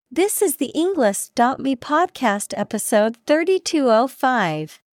This is the Englist.me podcast episode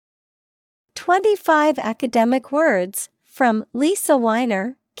 3205. 25 academic words from Lisa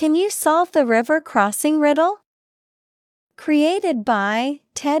Weiner. Can you solve the river crossing riddle? Created by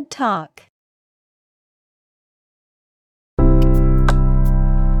TED Talk.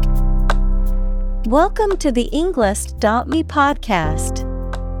 Welcome to the Englist.me podcast.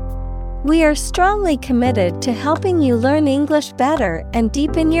 We are strongly committed to helping you learn English better and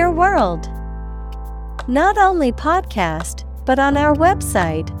deepen your world. Not only podcast, but on our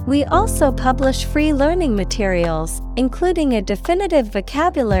website, we also publish free learning materials, including a definitive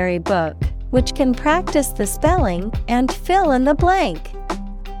vocabulary book, which can practice the spelling and fill in the blank.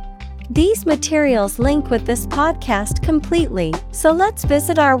 These materials link with this podcast completely, so let's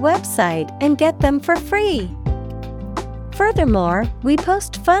visit our website and get them for free. Furthermore, we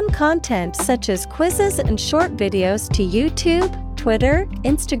post fun content such as quizzes and short videos to YouTube, Twitter,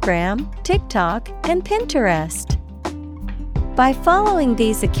 Instagram, TikTok, and Pinterest. By following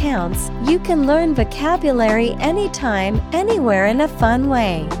these accounts, you can learn vocabulary anytime, anywhere in a fun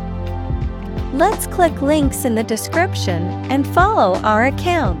way. Let's click links in the description and follow our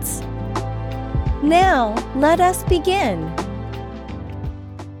accounts. Now, let us begin.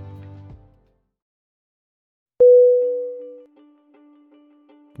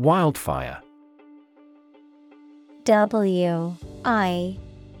 Wildfire. W-I-L-D-F-I-R-E.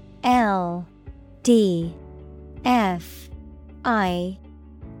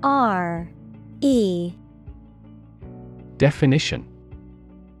 Definition: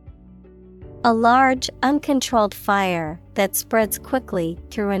 a large, uncontrolled fire that spreads quickly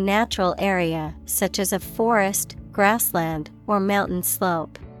through a natural area, such as a forest, grassland, or mountain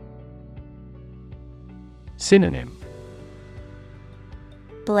slope. Synonym: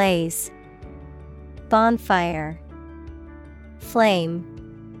 blaze, bonfire, flame.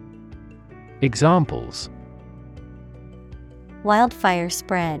 Examples: wildfire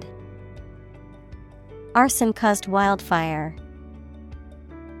spread. Arson caused wildfire.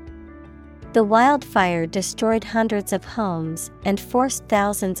 The wildfire destroyed hundreds of homes and forced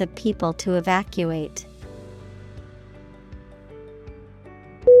thousands of people to evacuate.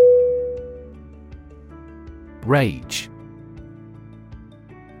 Rage.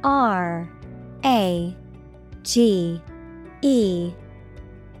 R-A-G-E.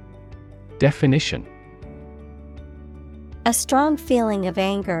 Definition: a strong feeling of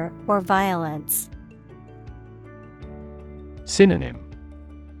anger or violence. Synonym: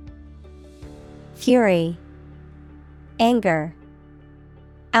 fury, anger,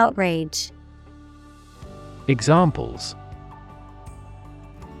 outrage. Examples: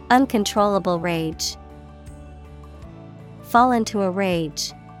 uncontrollable rage. Fall into a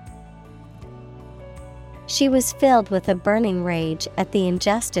rage. She was filled with a burning rage at the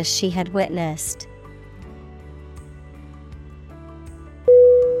injustice she had witnessed.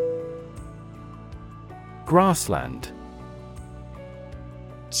 Grassland.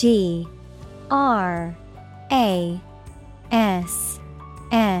 G-R-A-S-S-L-A-N-D.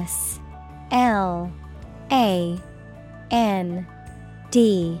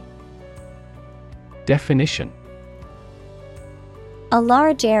 Definition: a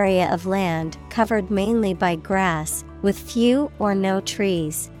large area of land covered mainly by grass, with few or no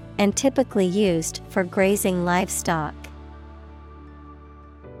trees, and typically used for grazing livestock.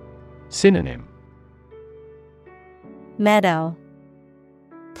 Synonym: meadow,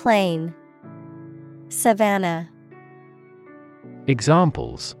 plain, savanna.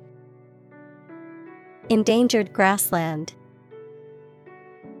 Examples: endangered grassland,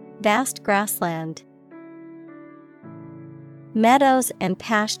 vast grassland. Meadows and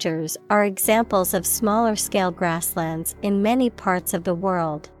pastures are examples of smaller-scale grasslands in many parts of the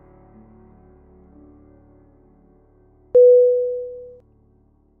world.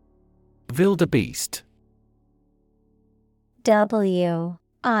 Wildebeest. W-I-L-D-E-B-E-E-S-T.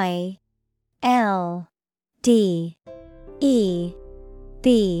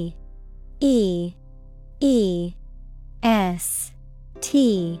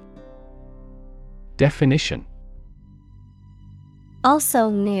 Definition: also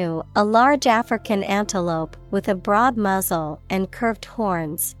new, a large African antelope with a broad muzzle and curved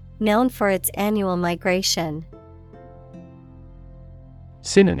horns, known for its annual migration.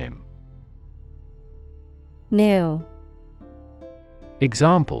 Synonym: new.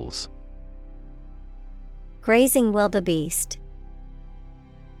 Examples: grazing wildebeest.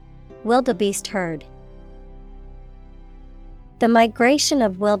 Wildebeest herd. The migration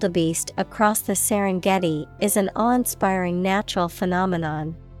of wildebeest across the Serengeti is an awe-inspiring natural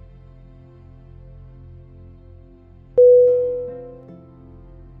phenomenon.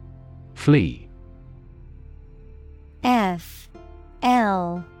 Flee. F-L-E-E.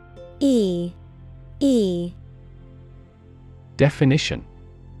 Definition: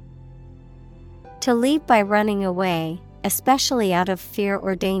 To leave by running away, especially out of fear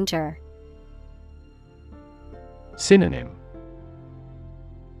or danger. Synonym: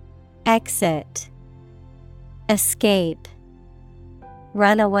 Exit, escape,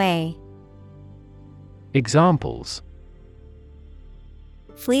 run away. Examples: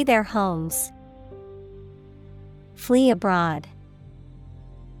 Flee their homes. Flee abroad.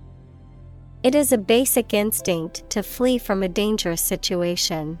 It is a basic instinct to flee from a dangerous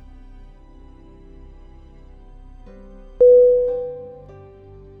situation.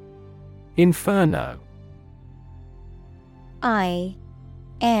 Inferno. I-N-F-E-R-N-O.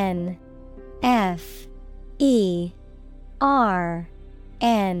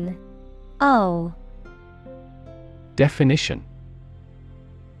 Definition: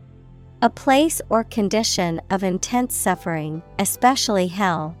 A place or condition of intense suffering, especially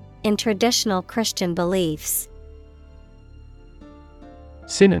hell, in traditional Christian beliefs.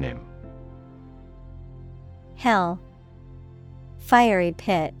 Synonym: Hell, fiery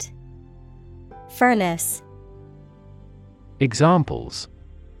pit, furnace. Examples: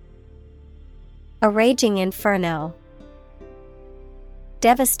 A raging inferno.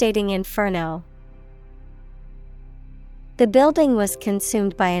 Devastating inferno. The building was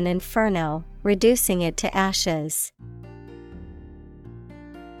consumed by an inferno, reducing it to ashes.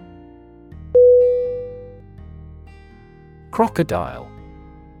 Crocodile.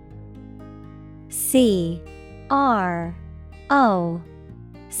 C-R-O-C-O-D-I-L-E.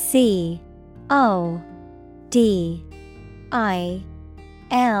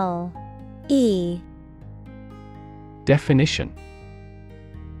 Definition: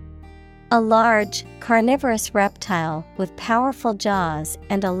 A large, carnivorous reptile with powerful jaws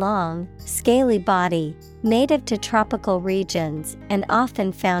and a long, scaly body, native to tropical regions and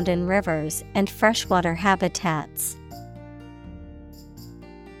often found in rivers and freshwater habitats.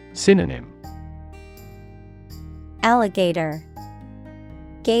 Synonym: Alligator,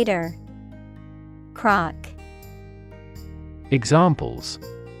 gator, croc. Examples: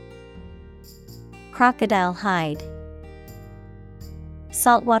 Crocodile hide.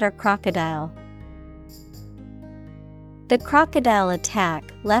 Saltwater crocodile. The crocodile attack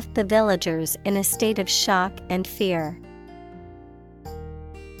left the villagers in a state of shock and fear.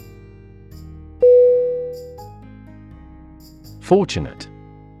 Fortunate.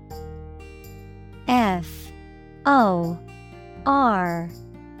 F-O-R-T-U-N-A-T-E.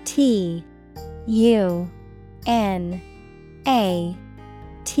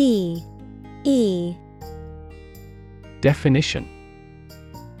 Definition: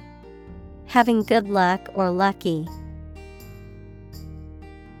 Having good luck or lucky.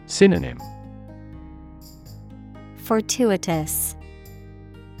 Synonym: Fortuitous,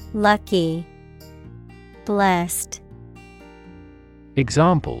 lucky, blessed.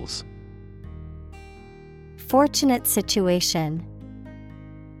 Examples: Fortunate situation.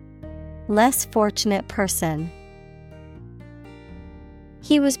 Less fortunate person.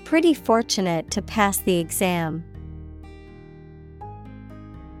 He was pretty fortunate to pass the exam.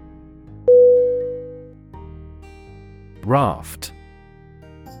 Raft.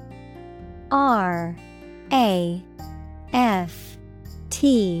 R-A-F-T.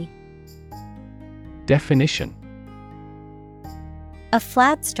 Definition: A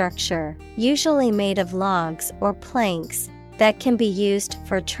flat structure, usually made of logs or planks, that can be used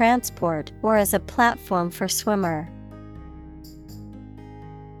for transport or as a platform for swimmer.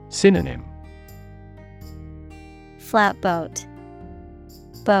 Synonym: Flatboat,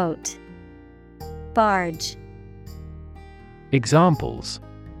 boat, barge. Examples: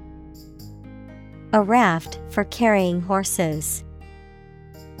 A raft for carrying horses.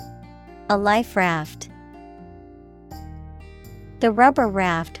 A life raft. The rubber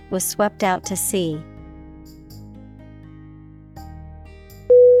raft was swept out to sea.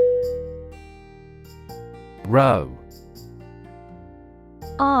 Row.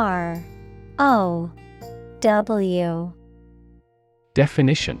 R-O-W.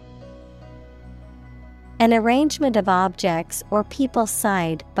 Definition: An arrangement of objects or people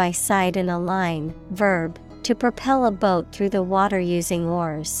side by side in a line. Verb, to propel a boat through the water using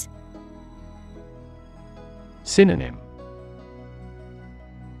oars. Synonym: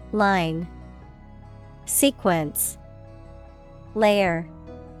 Line, sequence, layer.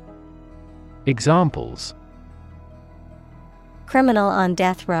 Examples: Criminal on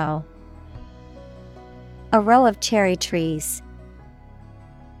death row. A row of cherry trees.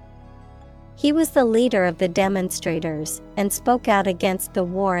 He was the leader of the demonstrators and spoke out against the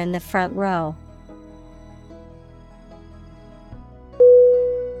war in the front row.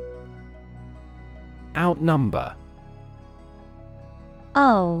 Outnumber.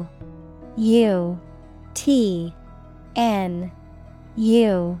 O-U-T-N-U-M-B-E-R.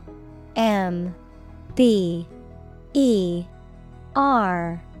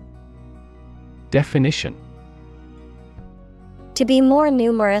 Definition. To be more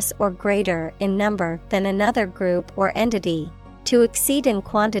numerous or greater in number than another group or entity, to exceed in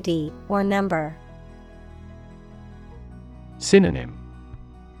quantity or number. Synonym.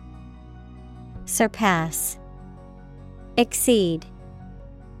 Surpass, exceed.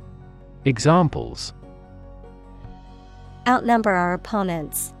 Examples. Outnumber our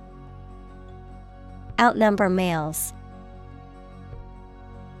opponents. Outnumber males.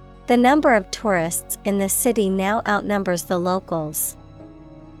 The number of tourists in the city now outnumbers the locals.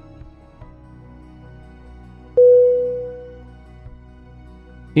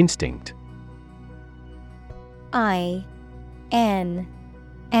 Instinct. I-N-S-T-I-N-C-T.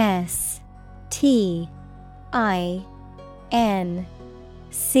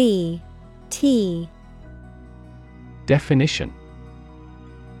 Definition.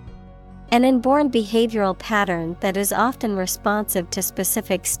 An inborn behavioral pattern that is often responsive to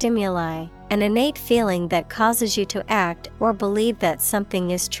specific stimuli, an innate feeling that causes you to act or believe that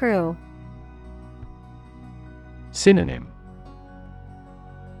something is true. Synonym.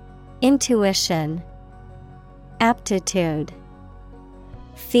 Intuition, aptitude,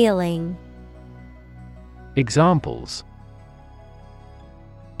 feeling. Examples.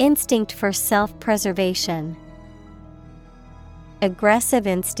 Instinct for self-preservation. Aggressive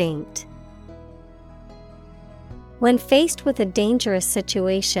instinct. When faced with a dangerous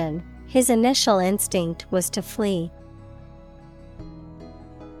situation, his initial instinct was to flee.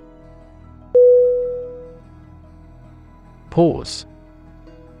 Pause.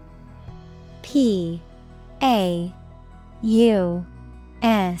 P-A-U-S-E.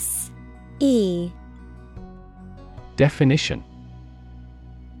 Definition.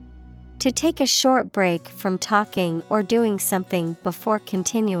 To take a short break from talking or doing something before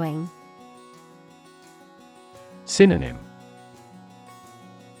continuing. Synonym.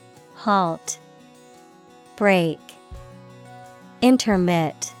 Halt, break,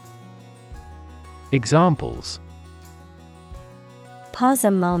 intermit. Examples. Pause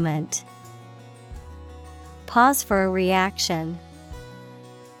a moment. Pause for a reaction.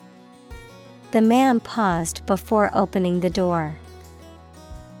 The man paused before opening the door.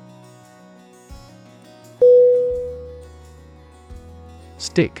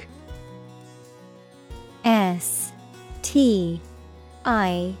 Stick. S-T-I-C-K.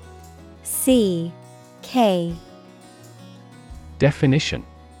 Definition.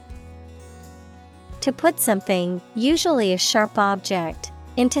 To put something, usually a sharp object,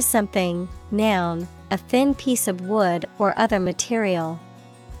 into something, noun, a thin piece of wood or other material.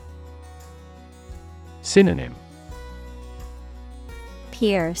 Synonym.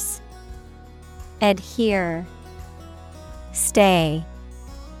 Pierce, adhere, stay.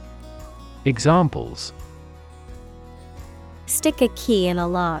 Examples. Stick a key in a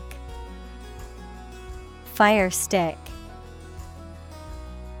lock. Fire stick.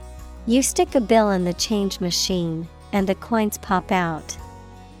 You stick a bill in the change machine, and the coins pop out.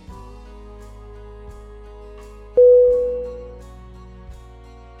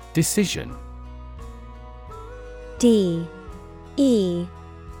 Decision. D-E-C-I-S-I-O-N.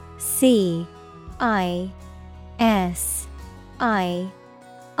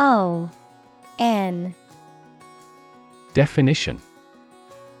 Definition.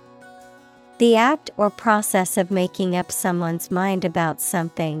 The act or process of making up someone's mind about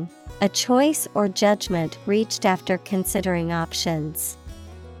something, a choice or judgment reached after considering options.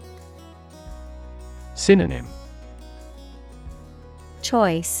 Synonym.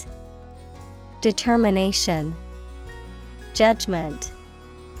 Choice, determination, judgment.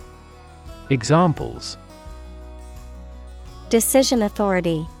 Examples. Decision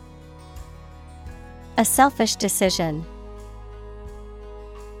authority. A selfish decision.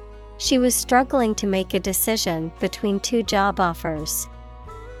 She was struggling to make a decision between two job offers.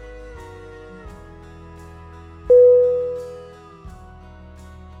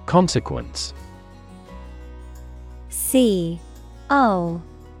 Consequence. C-O-N-S-E-Q-U-E-N-C-E.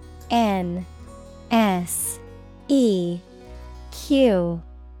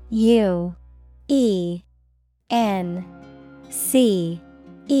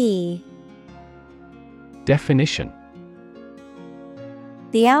 Definition.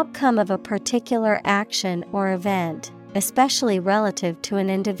 The outcome of a particular action or event, especially relative to an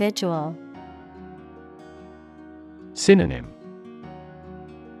individual. Synonym.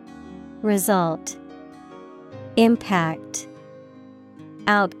 Result, impact,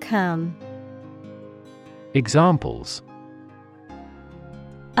 outcome. Examples: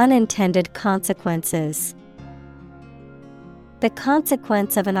 Unintended consequences. The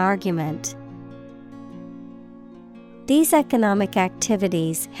consequence of an argument. These economic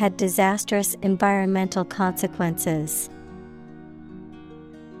activities had disastrous environmental consequences.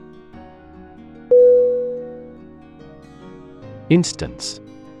 Instance.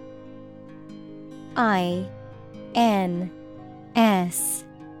 INSTANCE.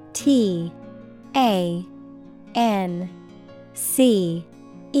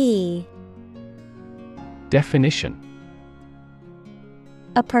 Definition.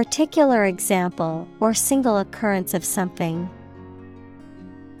 A particular example or single occurrence of something.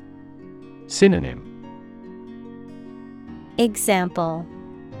 Synonym. Example,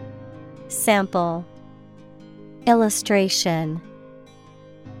 sample, illustration.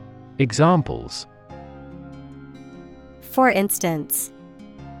 Examples: For instance,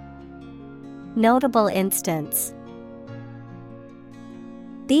 notable instance.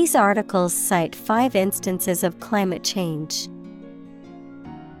 These articles cite 5 instances of climate change.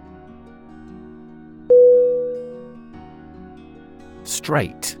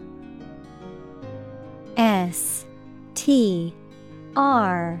 Straight. STRAIGHT.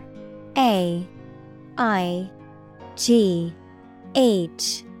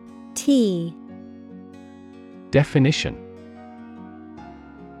 Definition.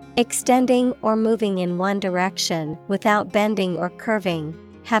 Extending or moving in one direction without bending or curving,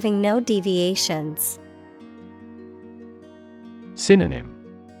 having no deviations. Synonym.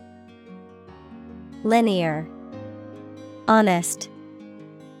 Linear, honest,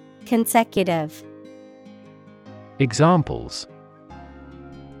 consecutive. Examples: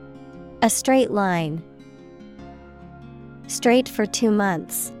 A straight line. Straight for 2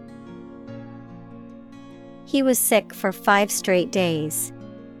 months. He was sick for 5 straight days.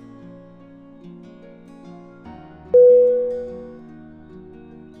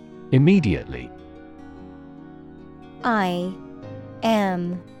 Immediately. Immediately.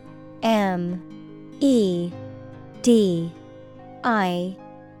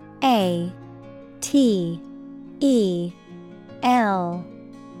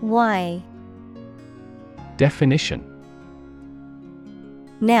 Definition.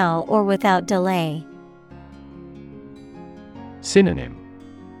 Now or without delay. Synonym.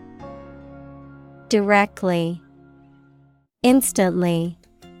 Directly, instantly,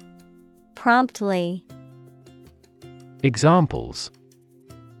 promptly. Examples: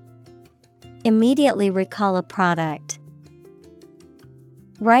 Immediately recall a product.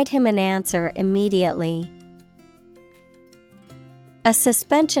 Write him an answer immediately. A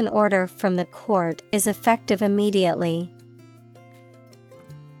suspension order from the court is effective immediately.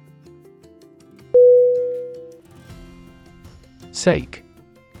 Sake.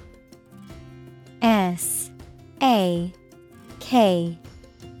 SAKE.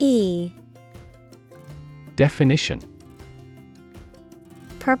 Definition.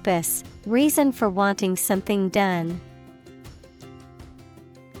 Purpose, reason for wanting something done.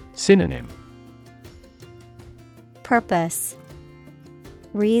 Synonym. Purpose,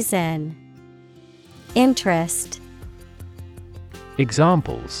 reason, interest.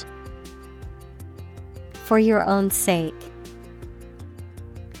 Examples: For your own sake.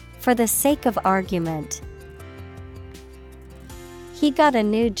 For the sake of argument. He got a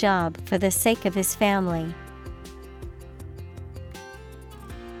new job for the sake of his family.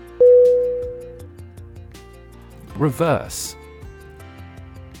 Reverse.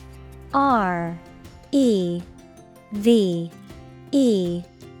 REVERSE.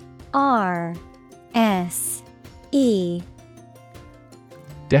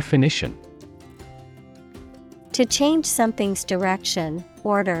 Definition. To change something's direction,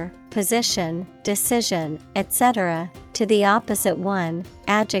 order, position, decision, etc., to the opposite one,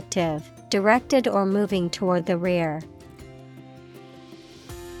 adjective, directed or moving toward the rear.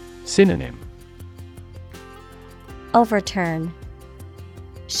 Synonym. Overturn,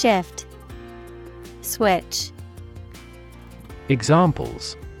 shift, switch.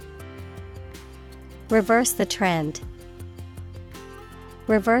 Examples: Reverse the trend.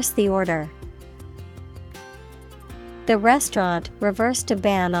 Reverse the order. The restaurant reversed a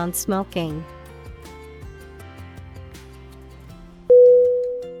ban on smoking.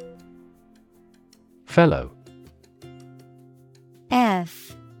 Fellow. FELLOW.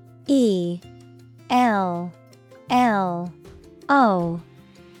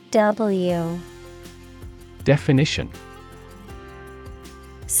 Definition.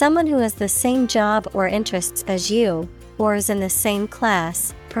 Someone who has the same job or interests as you, or is in the same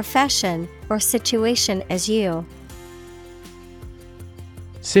class, profession, or situation as you.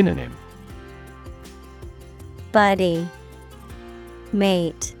 Synonym: Buddy,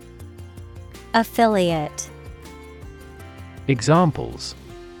 mate, affiliate. Examples: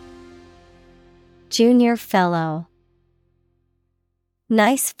 Junior fellow,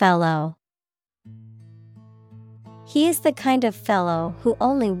 nice fellow. He is the kind of fellow who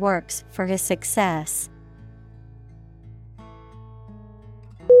only works for his success.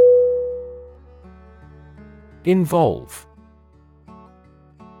 Involve.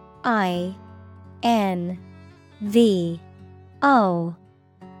 INVOLVE.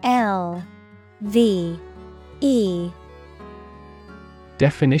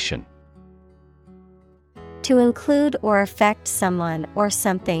 Definition: To include or affect someone or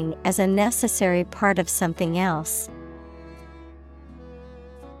something as a necessary part of something else.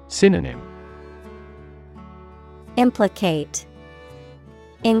 Synonym: Implicate,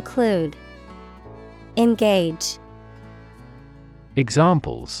 include, engage.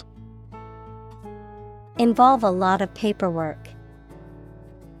 Examples: Involve a lot of paperwork.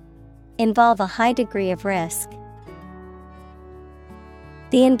 Involve a high degree of risk.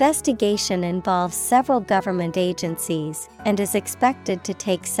 The investigation involves several government agencies and is expected to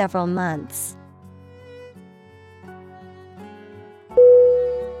take several months.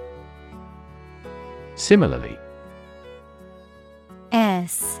 Similarly.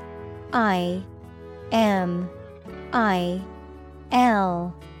 SIMILARLY.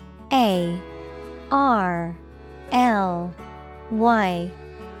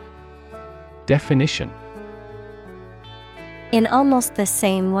 Definition: In almost the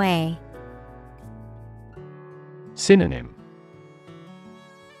same way. Synonym: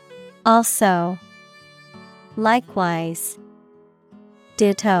 Also, likewise,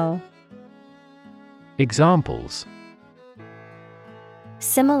 ditto. Examples: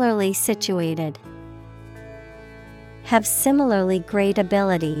 Similarly situated. Have similarly great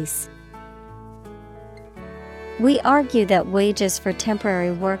abilities. We argue that wages for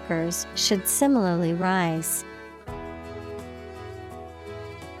temporary workers should similarly rise.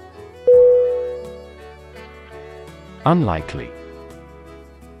 Unlikely.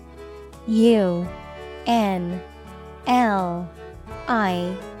 UNLIKELY.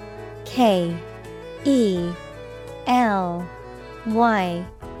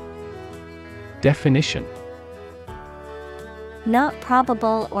 Definition: Not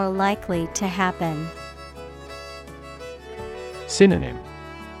probable or likely to happen. Synonym: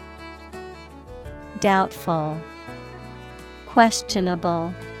 Doubtful,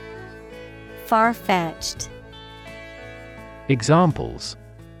 questionable, far-fetched. Examples: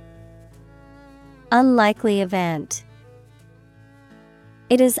 Unlikely event.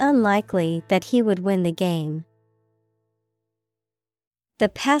 It is unlikely that he would win the game. The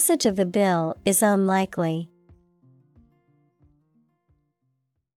passage of the bill is unlikely.